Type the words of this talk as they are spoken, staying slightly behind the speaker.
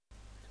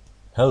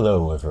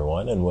Hello,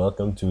 everyone, and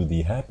welcome to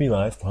the Happy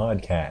Life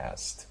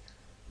Podcast.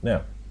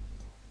 Now,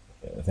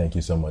 thank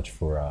you so much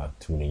for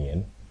tuning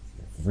in.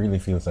 It really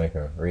feels like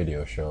a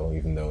radio show,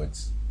 even though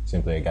it's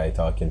simply a guy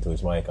talking to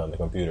his mic on the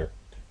computer.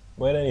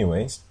 But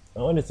anyways, I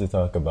wanted to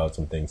talk about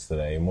some things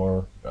today,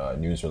 more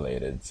news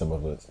related. Some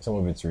of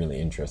it's really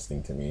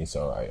interesting to me,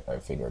 so I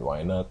figured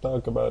why not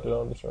talk about it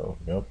on the show.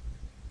 Yep.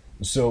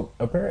 So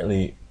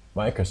apparently,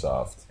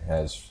 Microsoft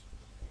has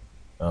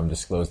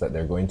disclosed that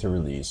they're going to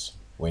release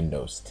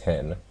Windows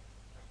 10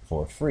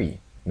 for free.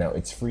 Now,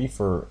 it's free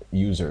for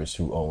users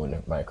who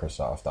own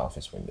Microsoft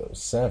Office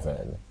Windows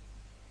 7,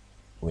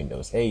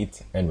 Windows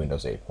 8, and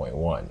Windows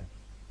 8.1.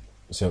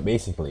 So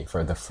basically,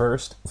 for the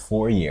first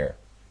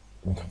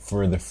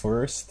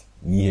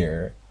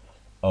year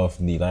of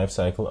the life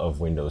cycle of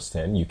Windows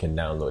 10, you can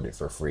download it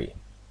for free.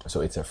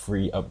 So it's a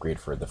free upgrade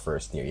for the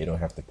first year. You don't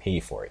have to pay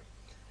for it.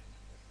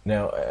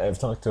 Now, I've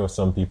talked to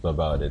some people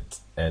about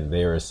it, and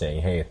they were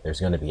saying, "Hey, there's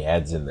going to be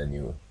ads in the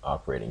new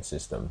operating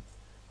system."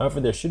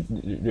 However, there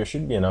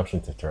should be an option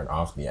to turn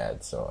off the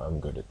ads, so I'm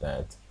good at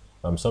that.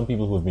 Some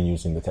people who have been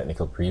using the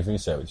technical preview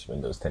said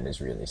Windows 10 is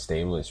really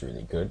stable, it's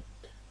really good,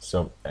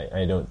 so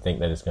I don't think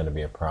that it's going to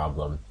be a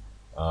problem.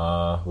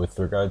 With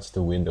regards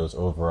to Windows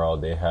overall,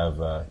 they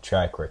have a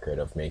track record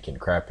of making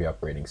crappy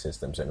operating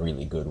systems and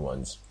really good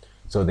ones,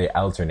 so they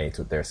alternate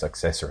with their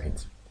success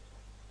rate.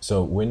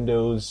 So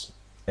Windows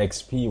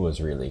XP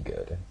was really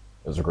good.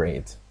 It was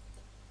great.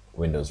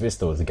 Windows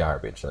Vista was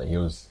garbage. Like it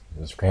was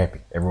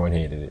crappy. Everyone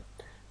hated it.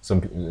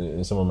 Some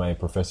of my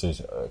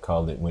professors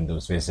called it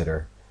Windows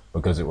Visitor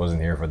because it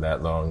wasn't here for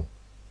that long.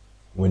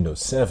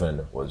 Windows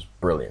 7 was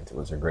brilliant. It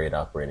was a great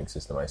operating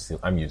system.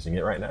 I'm using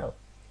it right now.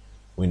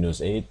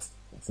 Windows 8,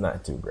 it's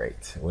not too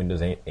great.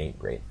 Windows 8 ain't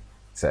great,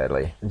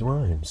 sadly. It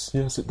rhymes.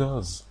 Yes, it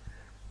does.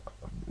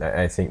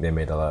 I think they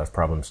made a lot of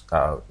problems.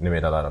 They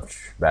made a lot of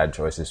bad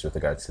choices with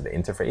regards to the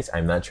interface.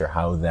 I'm not sure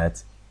how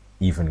that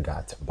even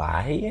got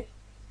by.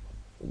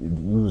 It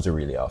was a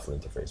really awful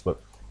interface, but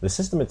the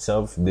system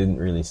itself didn't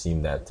really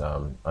seem that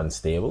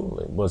unstable.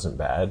 It wasn't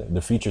bad.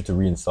 The feature to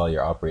reinstall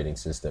your operating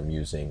system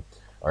using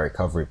a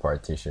recovery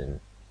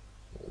partition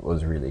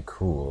was really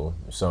cool.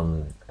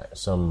 Some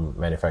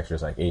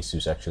manufacturers like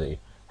Asus actually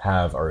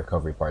have a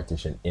recovery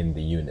partition in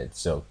the unit,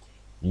 so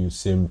you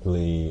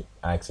simply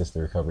access the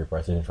recovery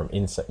partition from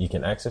inside. You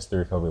can access the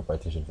recovery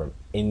partition from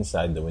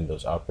inside the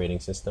Windows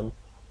operating system,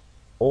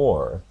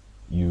 or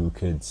you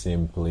could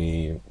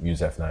simply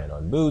use F9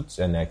 on boots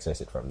and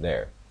access it from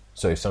there.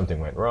 So if something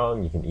went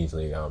wrong, you can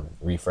easily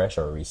refresh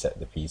or reset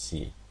the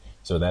PC.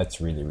 So that's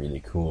really,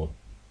 really cool.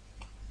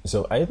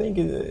 So I think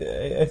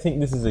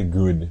this is a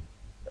good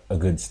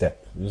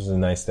step. This is a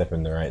nice step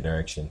in the right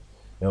direction.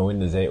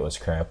 Windows 8 was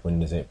crap.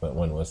 Windows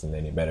 8.1 wasn't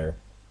any better.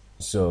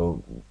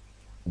 So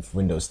if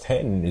Windows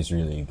 10 is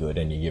really good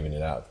and you're giving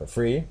it out for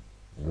free,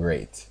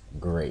 great.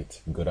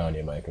 Good on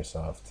you,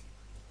 Microsoft.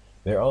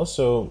 They're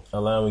also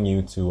allowing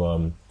you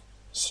to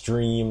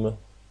stream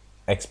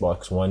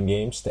Xbox One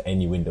games to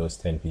any Windows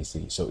 10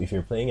 PC. So if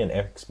you're playing an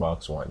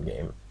Xbox One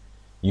game,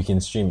 you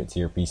can stream it to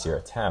your PC or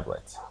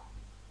tablet.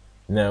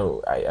 Now,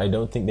 I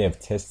don't think they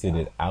have tested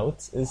it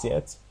out as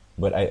yet,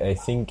 but I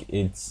think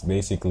it's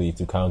basically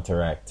to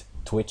counteract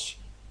Twitch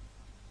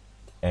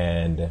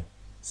and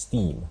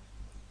Steam,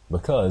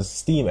 because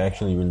Steam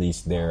actually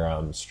released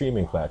their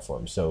streaming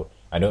platform. So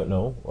I don't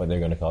know what they're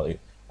going to call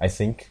it. I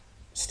think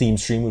Steam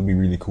Stream would be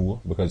really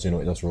cool because,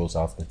 it just rolls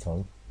off the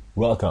tongue.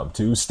 Welcome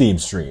to Steam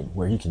Stream,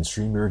 where you can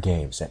stream your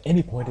games at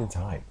any point in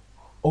time.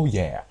 Oh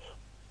yeah.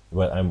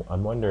 But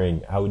I'm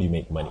wondering, how would you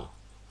make money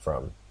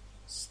from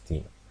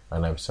Steam?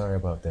 And I'm sorry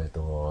about that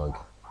dog.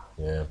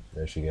 Yeah,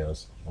 there she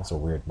goes. That's a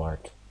weird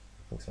mark.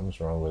 I think something's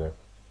wrong with her.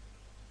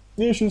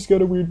 Yeah, she's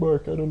got a weird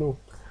mark. I don't know.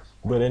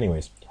 But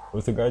anyways,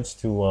 with regards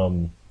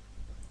to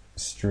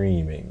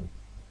streaming,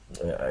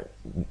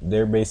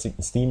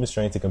 Steam is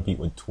trying to compete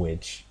with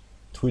Twitch.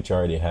 Twitch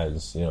already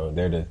has,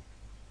 they're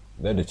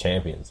the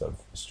champions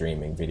of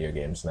streaming video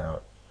games now.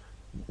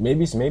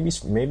 Maybe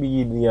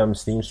the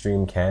Steam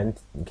Stream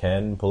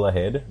can pull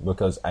ahead,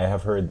 because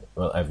I've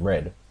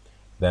read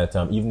that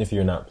even if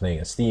you're not playing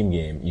a Steam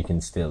game, you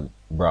can still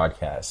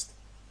broadcast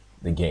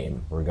the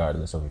game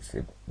regardless of if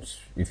you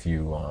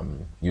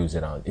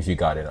if you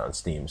got it on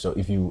Steam. So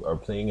if you are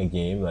playing a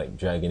game like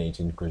Dragon Age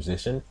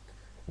Inquisition,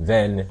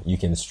 then you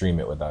can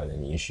stream it without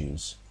any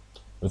issues.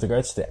 With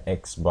regards to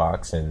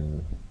Xbox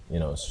and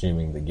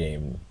streaming the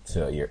game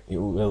to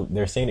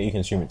they're saying that you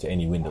can stream it to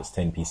any Windows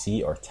 10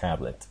 PC or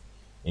tablet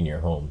in your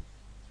home.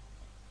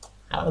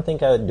 I don't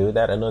think I would do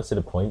that. I know to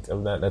the point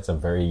of that. That's a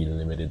very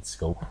limited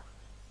scope.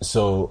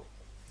 So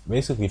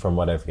basically, from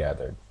what I've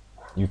gathered,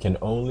 you can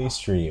only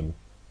stream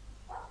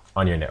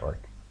on your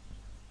network.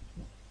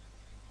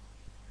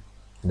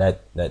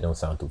 That don't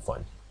sound too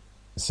fun.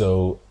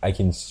 So I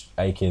can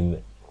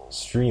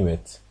stream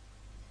it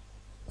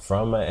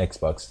from my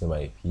Xbox to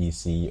my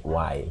PC.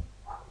 Why?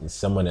 Is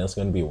someone else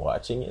going to be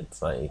watching it?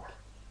 It's like,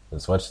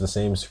 let's watch the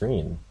same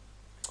screen.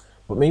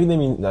 But maybe they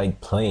mean like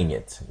playing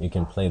it. You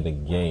can play the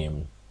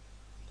game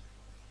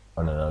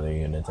on another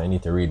unit. I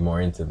need to read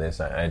more into this.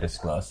 I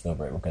just glossed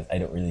over it because I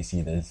don't really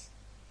see this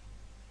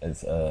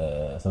as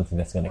something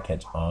that's gonna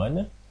catch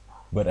on.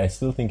 But I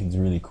still think it's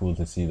really cool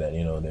to see that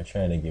they're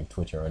trying to give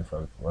Twitch a run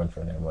for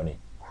their money.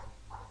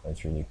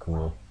 That's really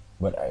cool.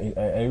 But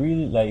I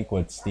really like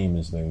what Steam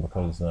is doing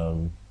because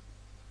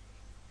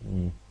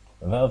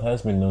Valve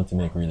has been known to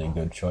make really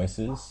good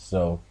choices.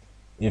 So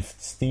if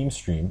Steam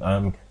Stream,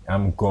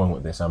 I'm going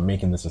with this. I'm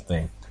making this a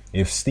thing.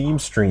 If Steam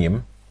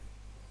Stream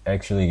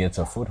actually gets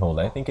a foothold,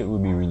 I think it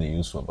would be really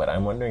useful. But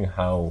I'm wondering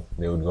how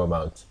they would go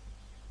about,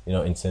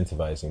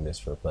 incentivizing this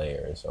for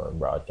players or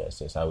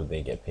broadcasters. How would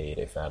they get paid,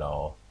 if at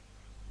all?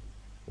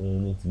 I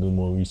need to do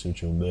more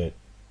research on that.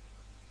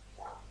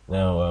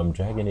 Now,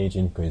 Dragon Age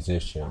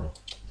Inquisition.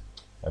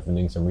 I've been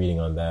doing some reading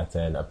on that,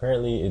 and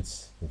apparently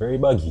it's very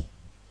buggy.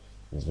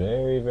 It's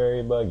very,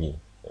 very buggy,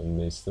 and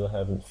they still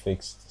haven't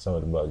fixed some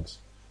of the bugs.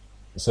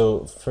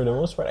 So, for the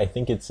most part, I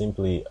think it's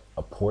simply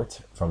a port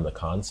from the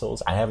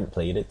consoles. I haven't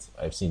played it.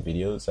 I've seen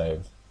videos.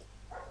 I've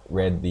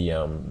read the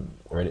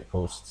Reddit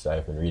posts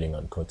I've been reading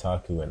on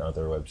Kotaku and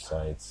other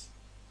websites,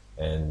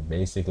 and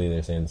basically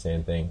they're saying the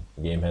same thing.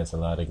 The game has a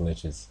lot of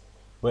glitches.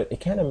 But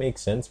it kind of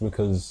makes sense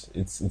because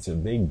it's a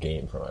big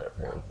game from what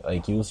I've heard.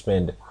 Like, you'll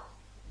spend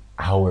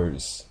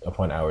hours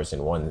upon hours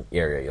in one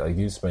area. Like,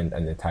 you spend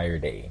an entire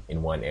day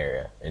in one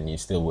area, and you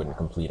still wouldn't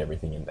complete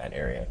everything in that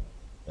area.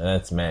 And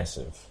that's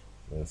massive.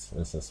 This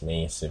is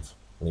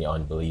massively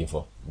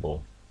unbelievable,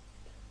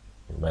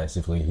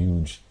 massively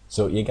huge.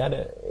 So you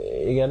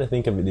gotta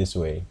think of it this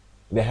way: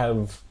 they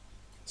have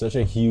such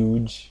a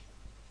huge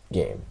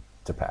game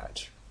to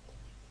patch,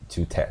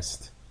 to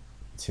test,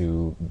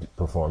 to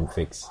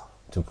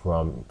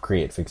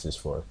create fixes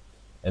for,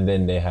 and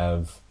then they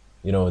have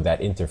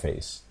that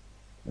interface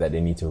that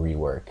they need to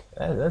rework.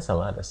 That's a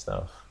lot of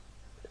stuff,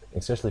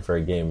 especially for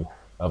a game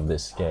of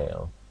this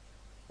scale.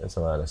 That's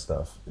a lot of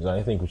stuff. So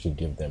I think we should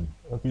give them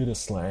a bit of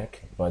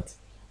slack, but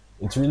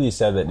it's really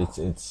sad that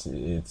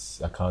it's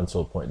a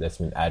console port that's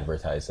been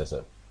advertised as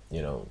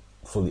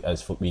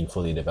being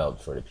fully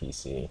developed for the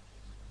PC.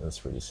 That's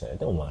pretty sad.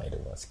 Don't lie to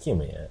us.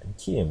 Come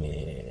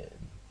in.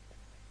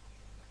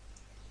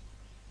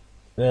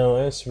 Now,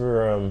 as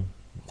for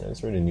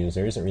the news,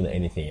 there isn't really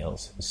anything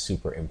else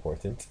super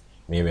important.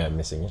 Maybe I'm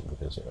missing it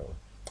because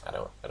I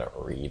don't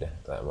read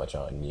that much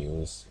on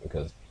news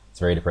because it's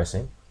very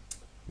depressing.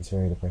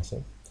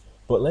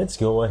 But let's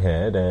go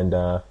ahead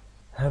and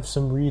have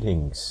some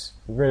readings.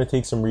 We're going to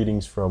take some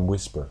readings from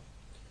Whisper.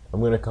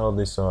 I'm going to call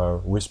this our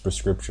Whisper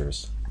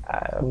Scriptures.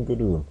 I'm good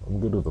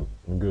with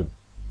them.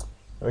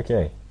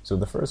 Okay, so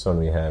the first one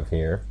we have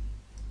here.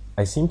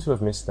 I seem to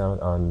have missed out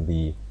on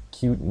the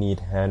cute, neat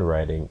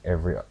handwriting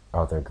every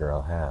other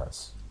girl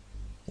has.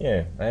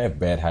 Yeah, I have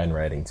bad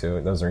handwriting too.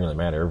 It doesn't really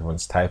matter.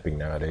 Everyone's typing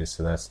nowadays,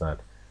 so that's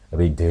not a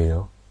big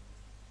deal.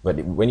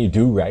 But when you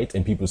do write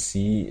and people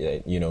see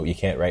that, you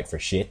can't write for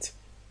shit,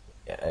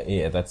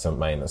 yeah, that's a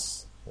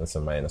minus. That's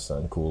a minus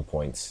on cool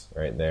points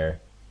right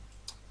there.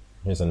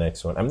 Here's the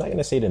next one. I'm not going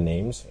to say the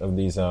names of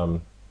these.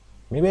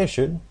 Maybe I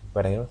should,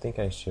 but I don't think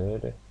I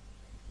should.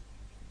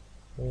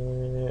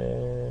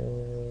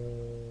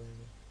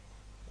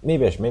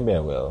 Maybe I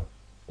will,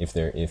 if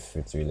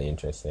it's really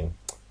interesting.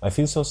 I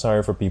feel so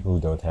sorry for people who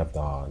don't have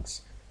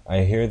dogs.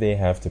 I hear they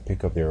have to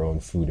pick up their own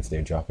food if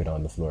they drop it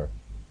on the floor.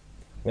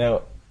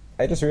 Now,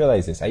 I just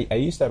realized this. I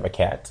used to have a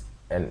cat,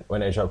 and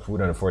when I dropped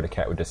food on the floor, the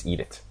cat would just eat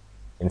it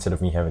instead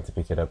of me having to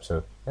pick it up.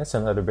 So that's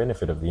another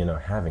benefit of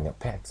having a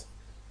pet.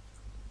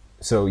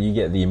 So you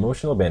get the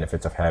emotional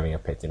benefits of having a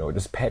pet.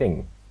 Just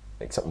petting,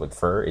 like something with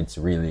fur, it's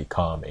really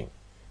calming.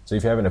 So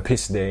if you're having a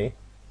piss day,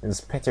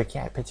 just pet your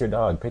cat, pet your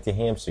dog, pet your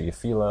hamster, you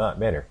feel a lot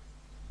better.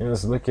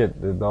 Just look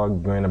at the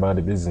dog going about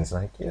the business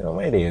like,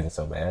 my day isn't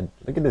so bad.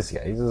 Look at this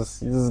guy, he's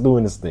just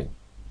doing his thing.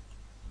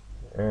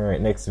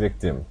 Alright, next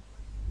victim.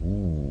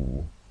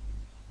 Ooh,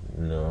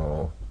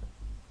 no.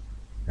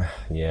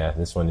 Yeah,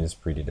 this one is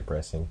pretty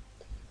depressing.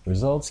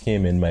 Results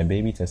came in, my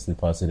baby tested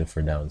positive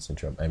for Down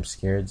syndrome. I'm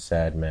scared,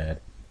 sad,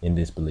 mad, in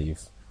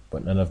disbelief.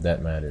 But none of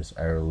that matters.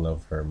 I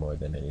love her more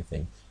than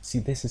anything. See,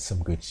 this is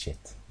some good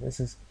shit. This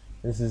is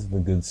the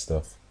good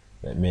stuff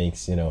that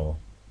makes,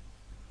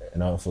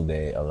 an awful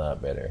day a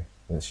lot better.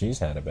 And she's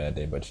had a bad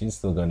day, but she's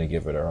still going to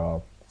give it her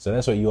all. So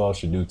that's what you all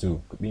should do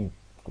too. Quit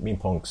being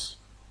punks.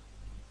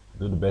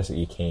 Do the best that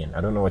you can.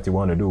 I don't know what you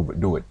want to do, but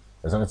do it.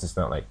 As long as it's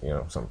not like,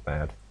 something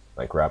bad,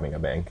 like robbing a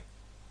bank.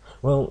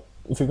 Well,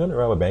 if you're going to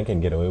rob a bank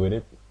and get away with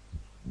it,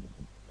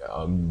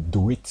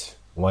 do it.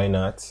 Why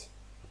not?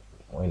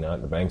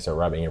 The banks are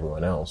robbing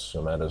everyone else,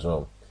 so might as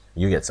well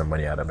you get some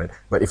money out of it.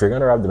 But if you're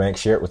going to rob the bank,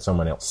 share it with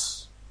someone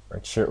else.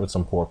 Right? Share it with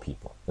some poor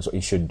people. That's what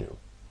you should do.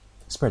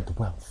 Spread the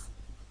wealth.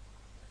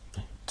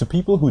 To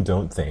people who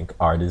don't think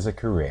art is a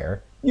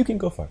career, you can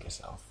go fuck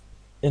yourself.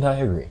 And I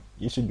agree.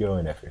 You should go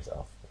and F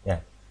yourself.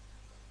 Yeah.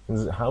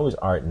 How is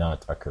art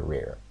not a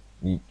career?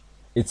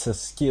 It's a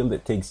skill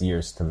that takes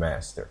years to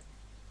master.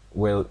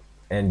 Well,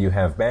 and you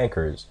have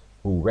bankers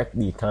who wreck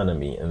the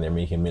economy and they're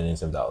making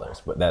millions of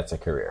dollars. But that's a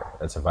career.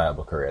 That's a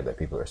viable career that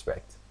people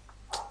respect.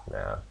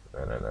 No.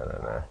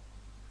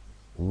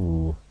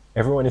 Ooh.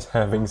 Everyone is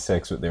having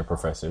sex with their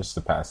professors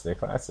to pass their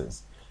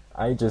classes.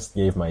 I just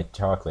gave my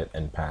chocolate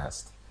and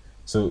passed.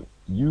 So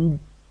you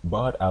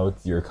bought out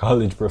your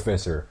college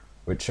professor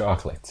with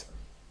chocolate.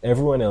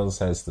 Everyone else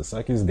has to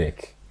suck his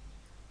dick,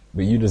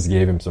 but you just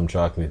gave him some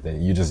chocolate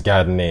and you just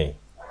got an A.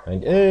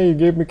 Like, hey, you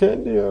gave me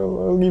candy,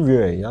 I'll give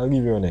you A. I'll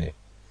give you an A.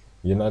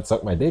 You not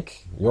suck my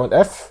dick? You want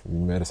F?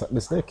 You better suck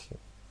this dick.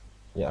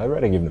 Yeah, I'd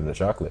rather give them the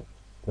chocolate.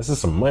 This is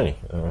some money.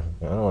 I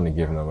don't want to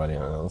give nobody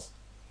else.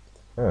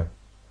 Huh.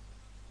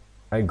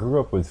 I grew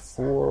up with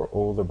 4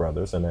 older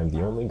brothers, and I'm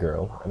the only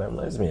girl, and I'm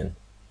lesbian.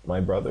 My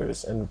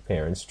brothers and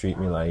parents treat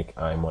me like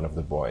I'm one of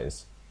the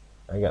boys.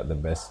 I got the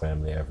best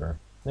family ever.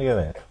 Look at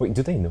that. Wait,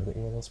 do they know that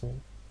you're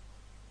lesbian?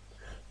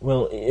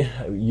 Well,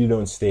 you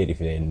don't state if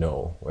they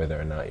know whether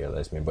or not you're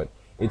lesbian, but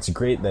it's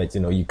great that,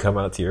 you come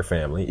out to your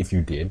family, if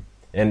you did,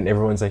 and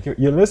everyone's like,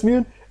 you're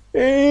lesbian?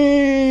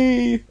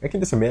 Hey! I can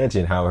just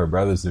imagine how her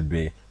brothers would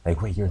be.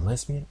 Like, wait, you're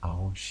lesbian?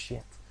 Oh,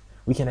 shit.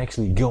 We can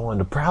actually go on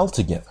the prowl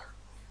together.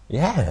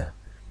 Yeah.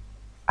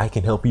 I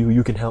can help you,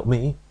 you can help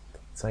me.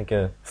 It's like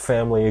a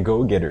family of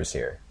go-getters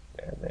here.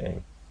 Yeah,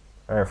 dang.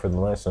 Alright, for the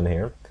last one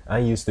here. I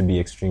used to be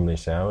extremely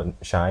shy,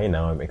 and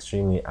now I'm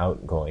extremely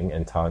outgoing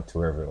and talk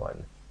to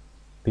everyone.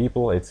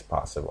 People, it's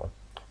possible.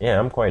 Yeah,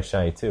 I'm quite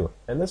shy too.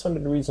 And that's one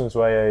of the reasons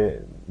why I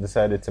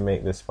decided to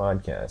make this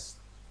podcast.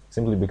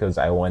 Simply because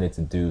I wanted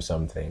to do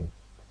something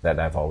that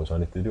I've always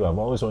wanted to do. I've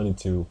always wanted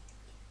to,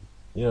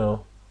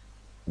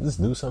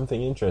 just do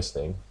something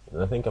interesting.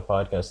 And I think a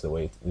podcast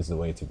is the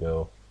way to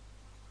go.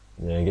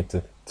 Yeah, I get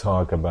to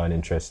talk about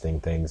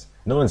interesting things.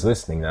 No one's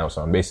listening now,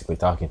 so I'm basically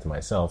talking to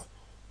myself.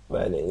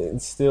 But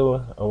it's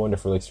still a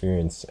wonderful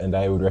experience, and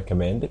I would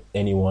recommend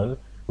anyone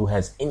who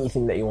has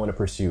anything that you want to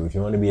pursue. If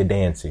you want to be a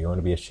dancer, you want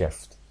to be a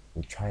chef,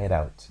 you try it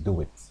out.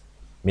 Do it.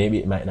 Maybe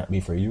it might not be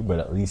for you, but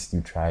at least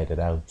you tried it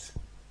out.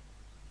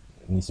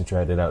 At least you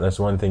tried it out. That's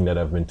one thing that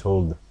I've been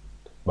told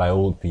by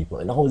old people.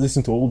 And always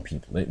listen to old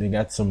people. They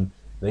got some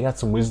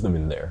wisdom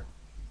in there.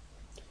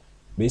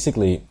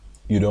 Basically,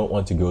 you don't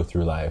want to go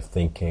through life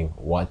thinking,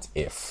 what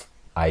if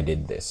I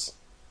did this?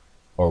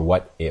 Or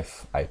what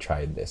if I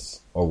tried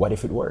this? Or what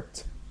if it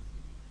worked?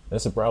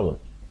 That's the problem.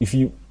 If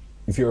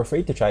you're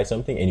afraid to try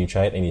something and you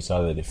try it and you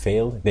saw that it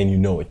failed, then you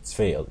know it's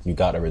failed. You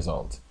got a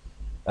result.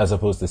 As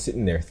opposed to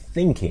sitting there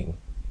thinking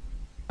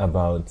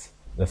about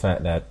the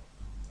fact that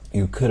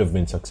you could have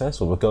been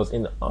successful, because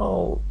in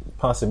all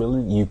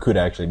possibility, you could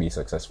actually be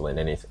successful in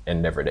any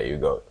endeavor that you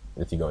go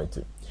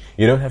into.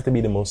 You don't have to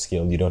be the most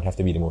skilled, you don't have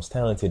to be the most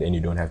talented, and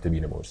you don't have to be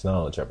the most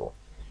knowledgeable.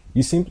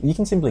 You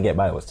can simply get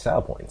by with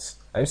style points.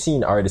 I've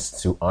seen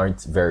artists who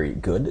aren't very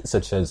good,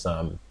 such as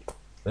the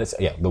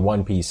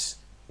One Piece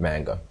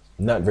manga.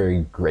 Not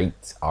very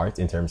great art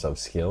in terms of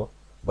skill,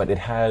 but it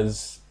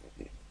has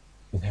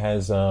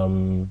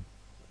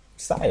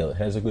style. It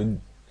has a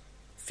good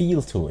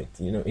feel to it.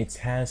 It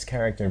has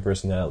character and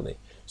personality.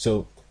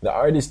 So the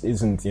artist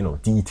isn't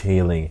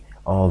detailing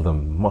all the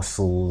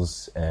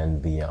muscles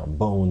and the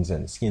bones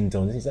and skin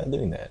tones. He's not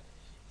doing that.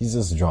 He's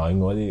just drawing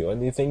what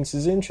he thinks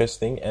is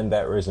interesting, and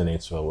that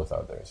resonates well with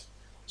others.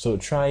 So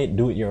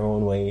do it your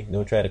own way.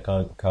 Don't try to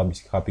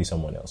copy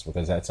someone else,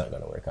 because that's not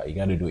going to work out. You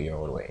got to do it your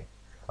own way.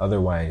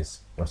 Otherwise,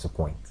 what's the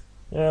point?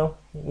 You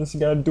just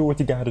got to do what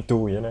you got to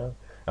do,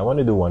 I want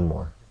to do one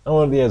more.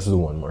 Do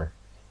one more.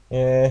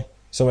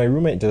 So my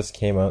roommate just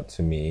came out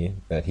to me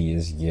that he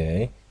is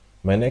gay.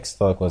 My next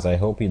thought was, I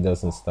hope he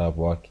doesn't stop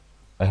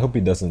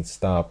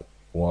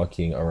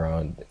walking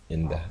around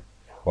in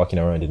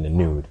the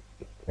nude.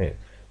 Wait.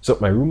 So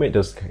my roommate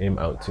just came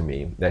out to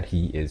me that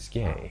he is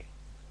gay.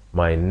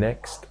 My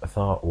next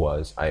thought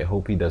was, I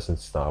hope he doesn't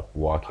stop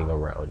walking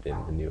around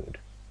in the nude.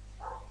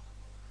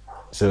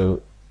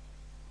 So,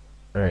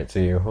 alright, so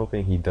you're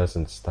hoping he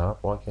doesn't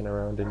stop walking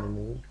around in the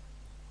nude?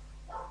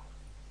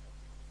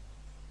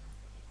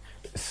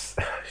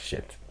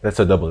 Shit, that's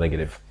a double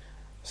negative.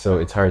 So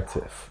it's hard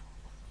to...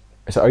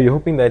 So are you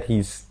hoping that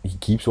he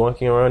keeps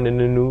walking around in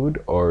the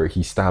nude, or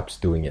he stops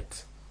doing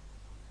it?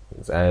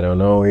 I don't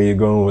know where you're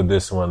going with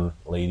this one,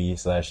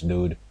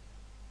 lady/dude.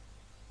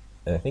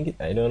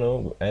 I don't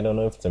know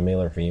if it's a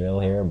male or female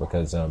here,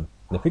 because the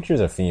picture's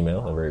a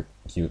female, a very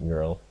cute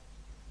girl.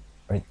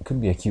 Or it could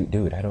be a cute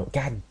dude.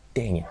 God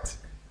dang it.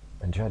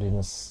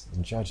 Androgynous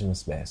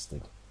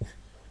bastard.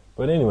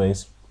 But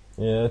anyways,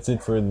 yeah, that's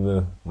it for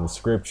the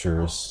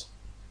scriptures.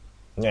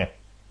 Yeah,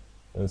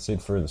 that's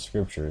it for the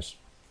scriptures.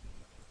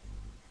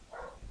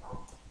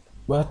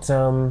 But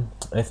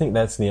I think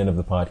that's the end of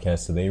the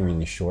podcast today,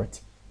 really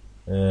short.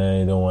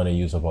 I don't want to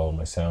use up all of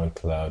my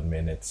SoundCloud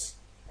minutes.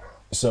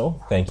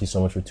 So, thank you so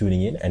much for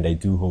tuning in, and I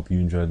do hope you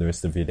enjoy the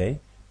rest of your day.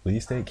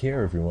 Please take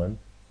care, everyone.